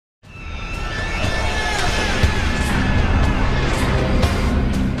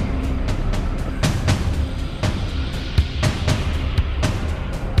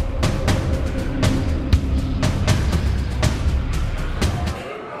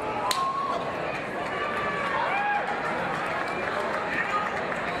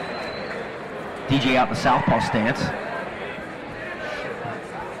DJ out in the southpaw stance.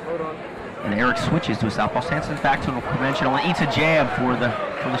 And Eric switches to a southpaw stance and back to a conventional and eats a jab for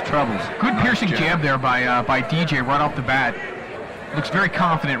his troubles. Good piercing jab there by DJ right off the bat. Looks very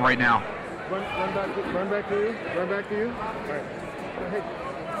confident right now. Run back to you. Run back to you. All right. Hey.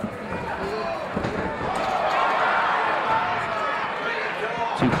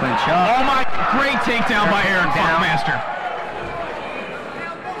 Two clinch up. Oh my, great takedown by Eric Funkmaster.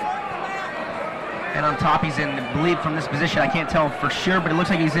 And on top, he's in, I believe from this position, I can't tell for sure, but it looks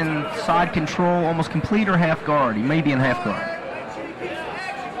like he's in side control, almost complete or half guard. He may be in half guard.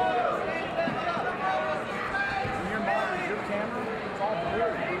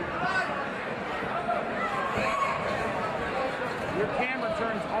 Your camera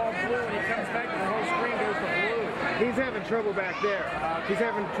turns all blue and he comes back and the whole screen goes to blue. He's having trouble back there. He's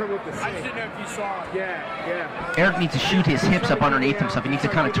having trouble with the sync. I didn't know if you saw it. Yeah. Eric needs to shoot his hips up underneath himself. He needs to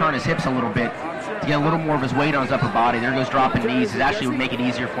kind of turn his hips a little bit to get a little more of his weight on his upper body. There goes dropping knees. It actually would make it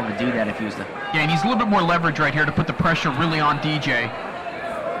easier for him to do that if he was to. Yeah, and he's a little bit more leverage right here to put the pressure really on DJ.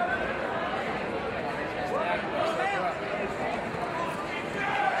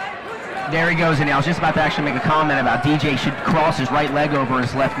 There he goes, and I was just about to actually make a comment about DJ should cross his right leg over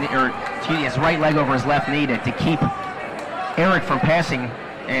his left knee, or excuse me, his right leg over his left knee to keep Eric from passing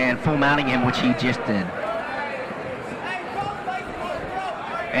and full mounting him, which he just did.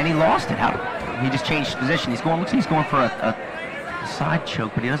 And he lost it. He just changed position. Looks like he's going for a side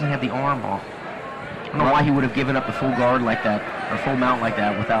choke, but he doesn't have the arm off. I don't know why he would have given up the full guard like that, or full mount like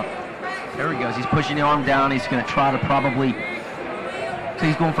that without. There he goes. He's pushing the arm down. He's going to try to probably. So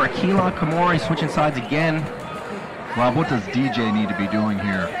he's going for a key lock Kimura. He's switching sides again. Rob, what does DJ need to be doing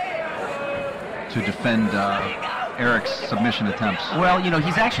here to defend Eric's submission attempts? Well, you know,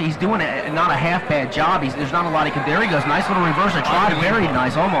 he's doing not a half bad job. There's not a lot he can. There he goes. Nice little reversal. Tried very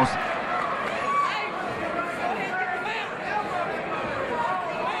nice, almost.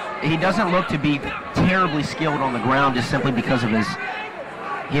 He doesn't look to be terribly skilled on the ground just simply because of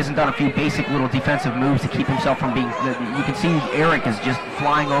he hasn't done a few basic little defensive moves to keep himself from being. You can see Eric is just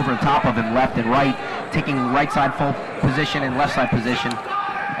flying over the top of him left and right, taking right side full position and left side position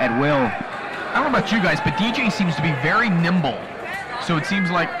at will. I don't know about you guys, but DJ seems to be very nimble. So it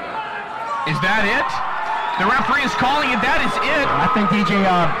seems like, is that it? The referee is calling it. That is it. I think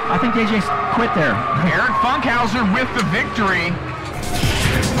DJ's quit there. Eric Funkhouser with the victory.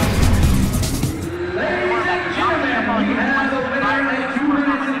 He has the winner in 2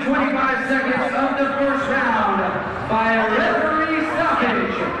 minutes and 25 seconds of the first round by a referee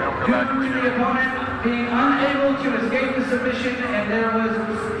stoppage due to the opponent being unable to escape the submission and there was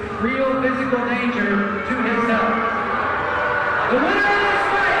real physical danger to himself. The winner